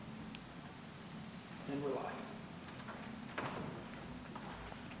and rely.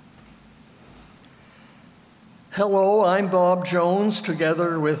 Hello, I'm Bob Jones,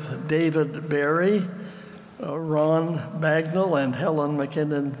 together with David Barry, Ron Bagnall and Helen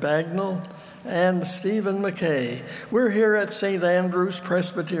McKinnon Bagnall, and Stephen McKay. We're here at St. Andrew's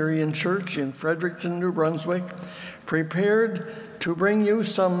Presbyterian Church in Fredericton, New Brunswick, prepared to bring you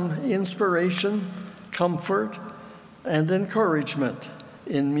some inspiration, comfort, and encouragement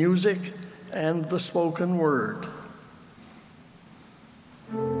in music and the spoken word.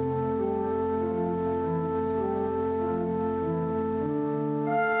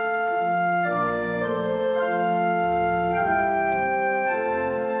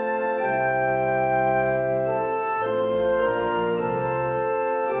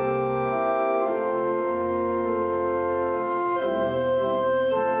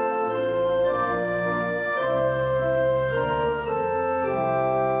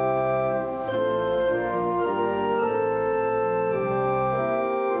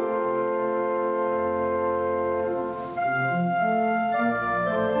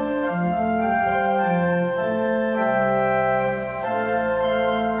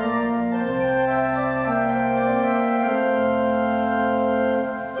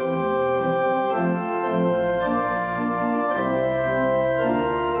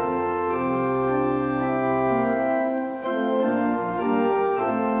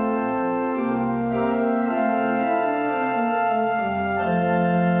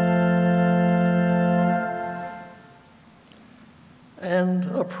 And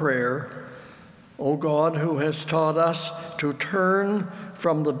a prayer. O God, who has taught us to turn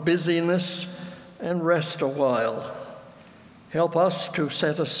from the busyness and rest a while, help us to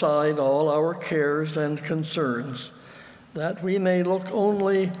set aside all our cares and concerns, that we may look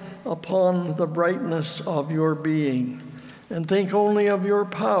only upon the brightness of your being and think only of your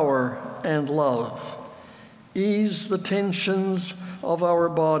power and love. Ease the tensions of our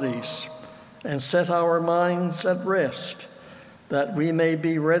bodies and set our minds at rest, that we may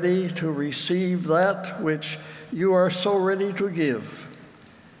be ready to receive that which you are so ready to give.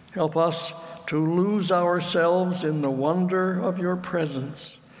 Help us to lose ourselves in the wonder of your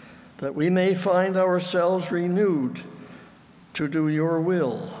presence, that we may find ourselves renewed to do your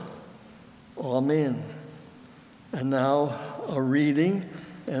will. Amen. And now a reading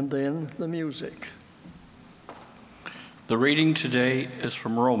and then the music. The reading today is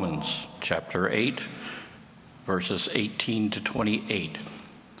from Romans chapter 8, verses 18 to 28,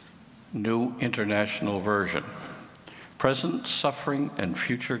 New International Version. Present suffering and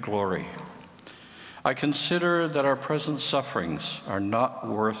future glory. I consider that our present sufferings are not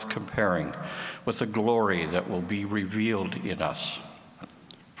worth comparing with the glory that will be revealed in us.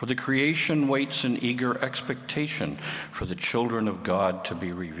 For the creation waits in eager expectation for the children of God to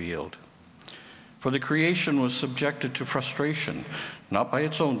be revealed. For the creation was subjected to frustration, not by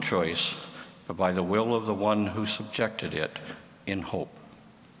its own choice, but by the will of the one who subjected it, in hope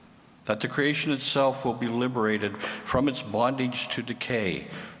that the creation itself will be liberated from its bondage to decay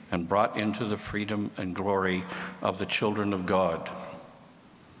and brought into the freedom and glory of the children of God.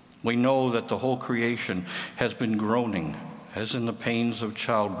 We know that the whole creation has been groaning, as in the pains of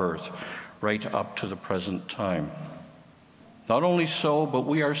childbirth, right up to the present time. Not only so, but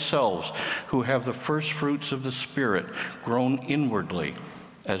we ourselves, who have the first fruits of the Spirit, groan inwardly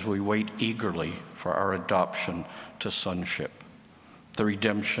as we wait eagerly for our adoption to sonship, the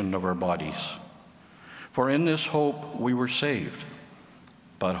redemption of our bodies. For in this hope we were saved.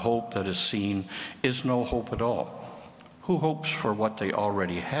 But hope that is seen is no hope at all. Who hopes for what they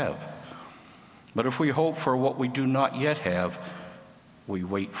already have? But if we hope for what we do not yet have, we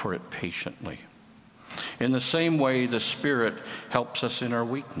wait for it patiently. In the same way, the Spirit helps us in our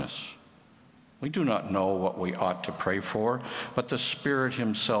weakness. We do not know what we ought to pray for, but the Spirit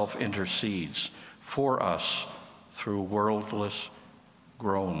himself intercedes for us through wordless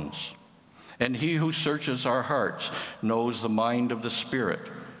groans. And he who searches our hearts knows the mind of the Spirit,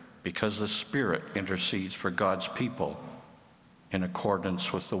 because the Spirit intercedes for God's people in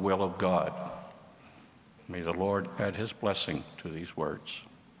accordance with the will of God. May the Lord add his blessing to these words.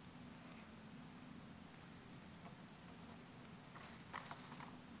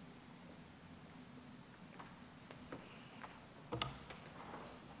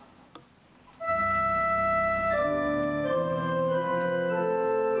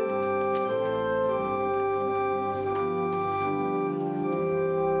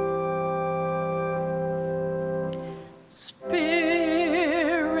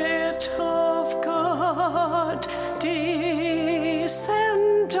 Spirit of God, descend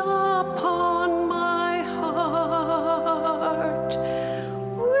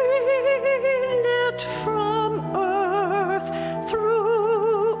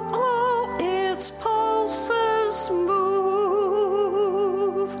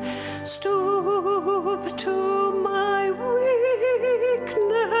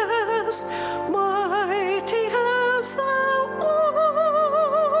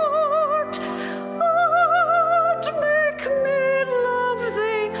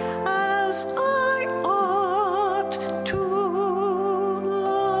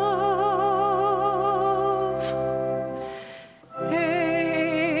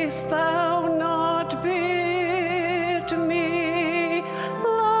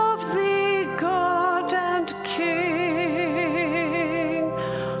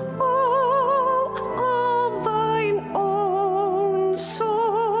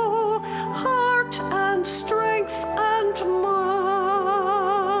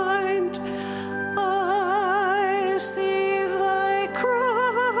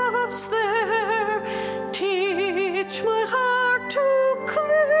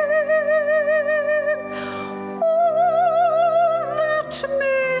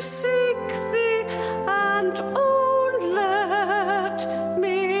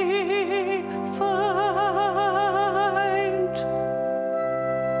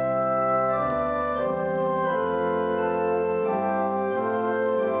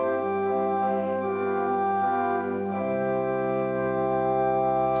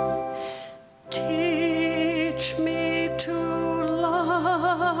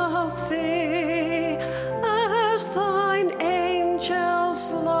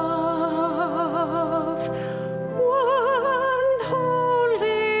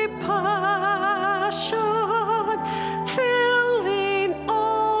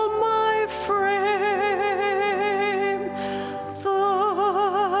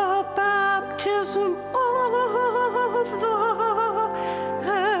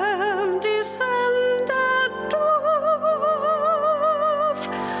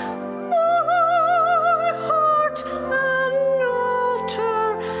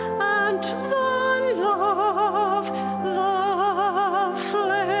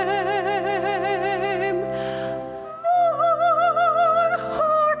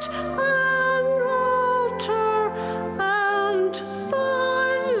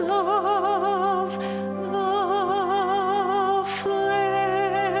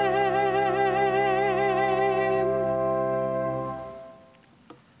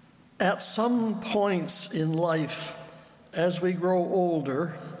At some points in life, as we grow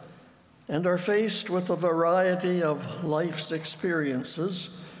older and are faced with a variety of life's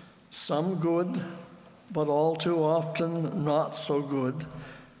experiences, some good, but all too often not so good,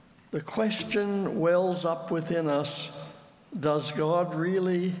 the question wells up within us, does God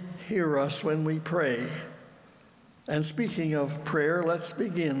really hear us when we pray? And speaking of prayer, let's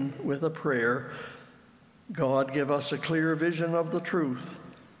begin with a prayer. God, give us a clear vision of the truth,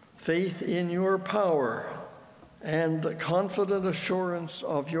 faith in your power, and confident assurance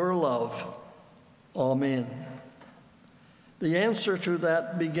of your love. Amen. The answer to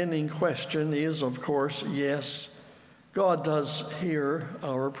that beginning question is, of course, yes. God does hear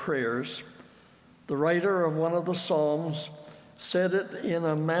our prayers. The writer of one of the Psalms said it in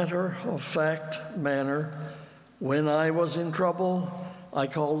a matter-of-fact manner. When I was in trouble, I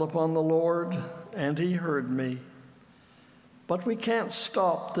called upon the Lord, and he heard me. But we can't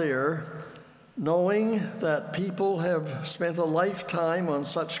stop there, knowing that people have spent a lifetime on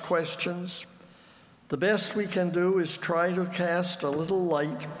such questions. The best we can do is try to cast a little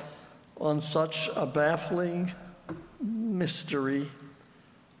light on such a baffling mystery.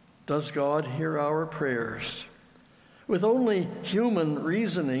 Does God hear our prayers? With only human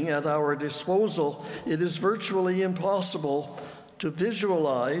reasoning at our disposal, it is virtually impossible to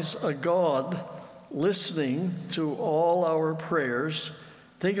visualize a God listening to all our prayers.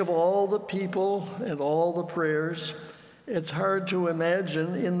 Think of all the people and all the prayers. It's hard to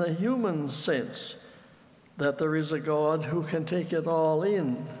imagine in the human sense that there is a God who can take it all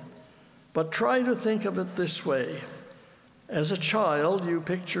in. But try to think of it this way. As a child, you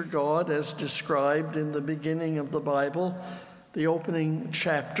picture God as described in the beginning of the Bible, the opening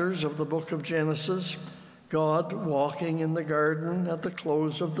chapters of the book of Genesis, God walking in the garden at the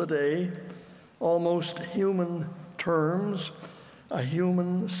close of the day, almost human terms, a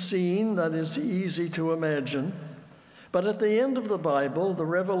human scene that is easy to imagine. But at the end of the Bible, the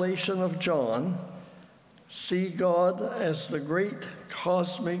revelation of John, see God as the great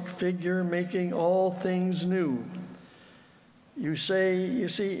cosmic figure making all things new. You see,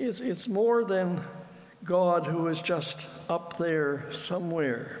 it's more than God who is just up there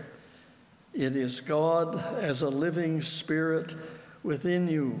somewhere. It is God as a living spirit within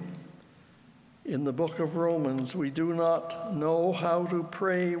you. In the book of Romans, we do not know how to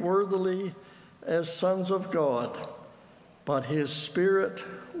pray worthily as sons of God, but his Spirit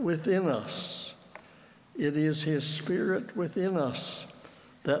within us. It is his Spirit within us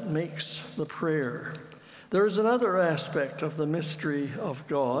that makes the prayer. There is another aspect of the mystery of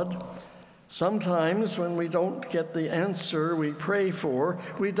God. Sometimes when we don't get the answer we pray for,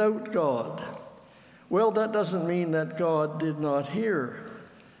 we doubt God. Well, that doesn't mean that God did not hear.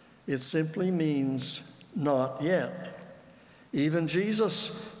 It simply means not yet. Even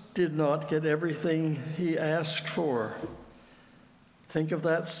Jesus did not get everything he asked for. Think of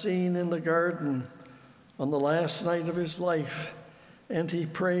that scene in the garden on the last night of his life, and he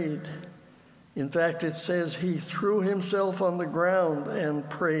prayed. In fact, it says he threw himself on the ground and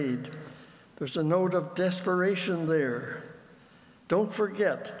prayed. There's a note of desperation there. Don't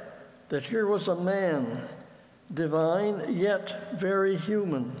forget that here was a man, divine yet very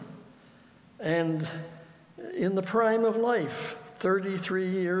human, and in the prime of life, 33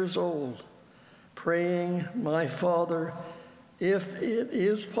 years old, praying, "My Father, if it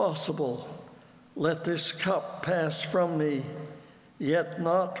is possible, let this cup pass from me, yet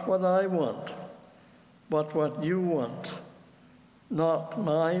not what I want, but what you want. Not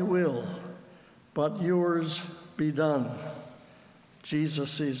my will, but yours be done."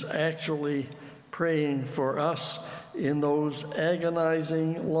 Jesus is actually praying for us in those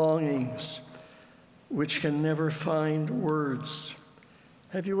agonizing longings which can never find words.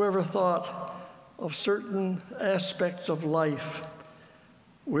 Have you ever thought of certain aspects of life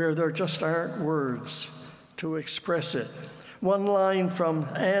where there just aren't words to express it? One line from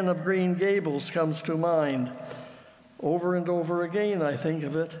Anne of Green Gables comes to mind. Over and over again, I think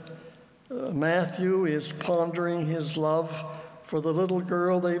of it. Matthew is pondering his love for the little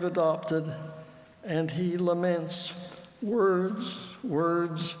girl they've adopted, and he laments, "Words,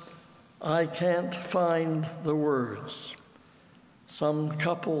 words, I can't find the words." Some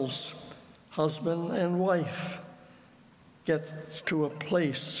couples, husband and wife, get to a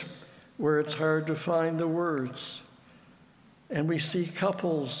place where it's hard to find the words. And we see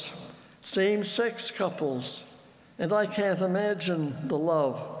couples, same-sex couples, and I can't imagine the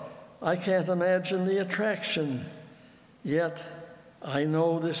love. I can't imagine the attraction. Yet I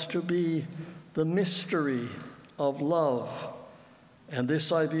know this to be the mystery of love. And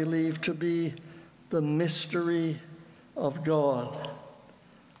this I believe to be the mystery of God.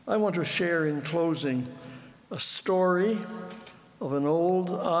 I want to share in closing a story of an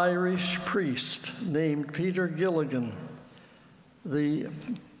old Irish priest named Peter Gilligan. The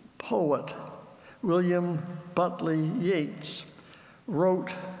poet William Butley Yeats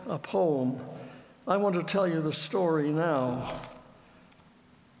wrote a poem. I want to tell you the story now.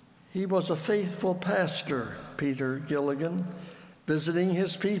 He was a faithful pastor, Peter Gilligan, visiting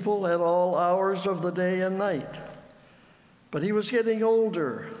his people at all hours of the day and night. But he was getting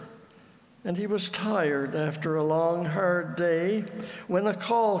older, and he was tired after a long, hard day when a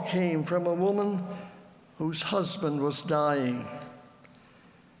call came from a woman whose husband was dying.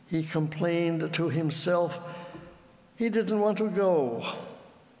 He complained to himself he didn't want to go,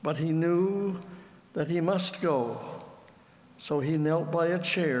 but he knew that he must go. So he knelt by a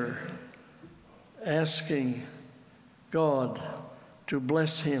chair, asking God to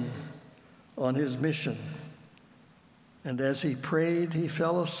bless him on his mission. And as he prayed, he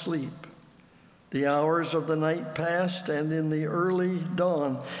fell asleep. The hours of the night passed, and in the early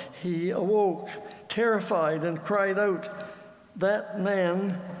dawn, he awoke, terrified, and cried out, "That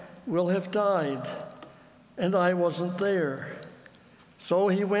man will have died, and I wasn't there." So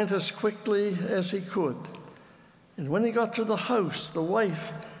he went as quickly as he could. And when he got to the house, the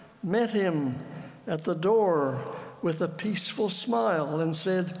wife met him at the door with a peaceful smile and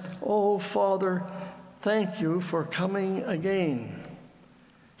said, "Oh, Father, thank you for coming again.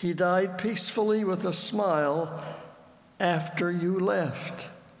 He died peacefully with a smile after you left."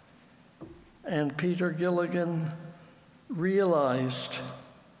 And Peter Gilligan realized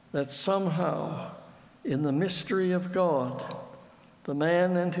that somehow, in the mystery of God, the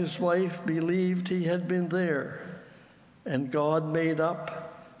man and his wife believed he had been there, and God made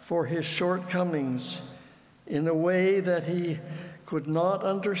up for his shortcomings in a way that he could not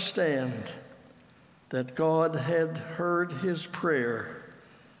understand, that God had heard his prayer.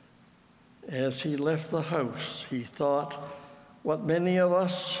 As he left the house, he thought what many of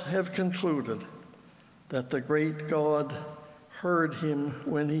us have concluded, that the great God heard him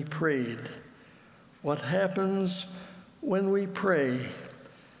when he prayed. What happens when we pray?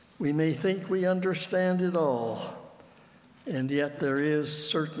 We may think we understand it all, and yet there is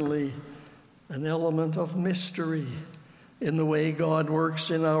certainly an element of mystery in the way God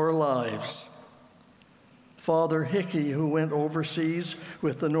works in our lives. Father Hickey, who went overseas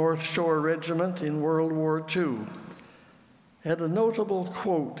with the North Shore Regiment in World War II, had a notable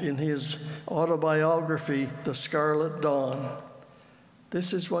quote in his autobiography, The Scarlet Dawn.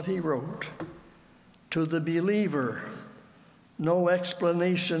 This is what he wrote: "To the believer, no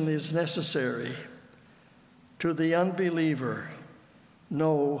explanation is necessary. To the unbeliever,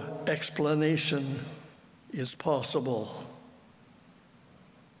 no explanation is possible."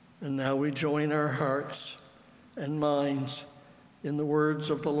 And now we join our hearts and minds in the words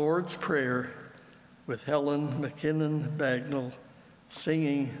of the Lord's Prayer with Helen McKinnon Bagnall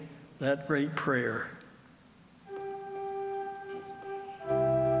singing that great prayer.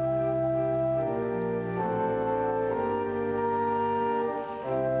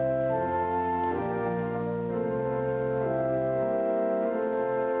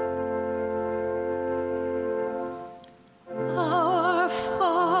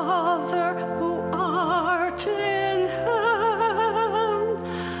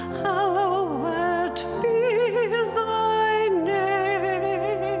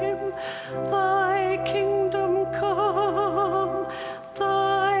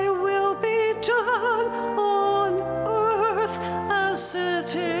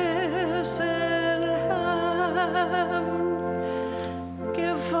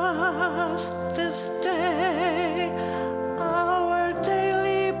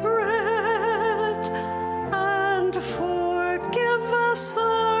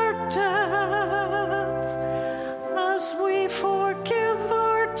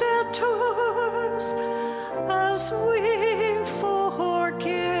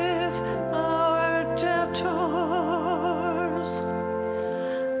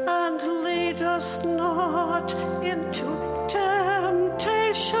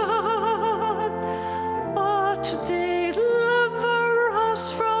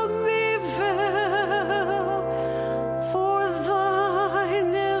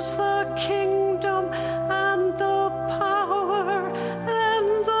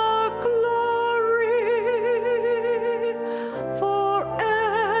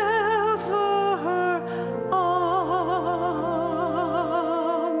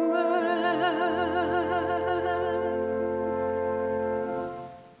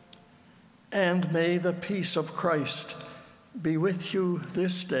 And may the peace of Christ be with you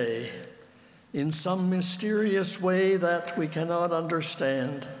this day, in some mysterious way that we cannot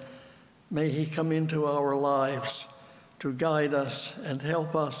understand. May he come into our lives to guide us and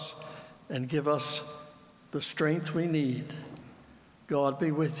help us and give us the strength we need. God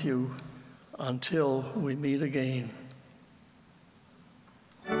be with you until we meet again.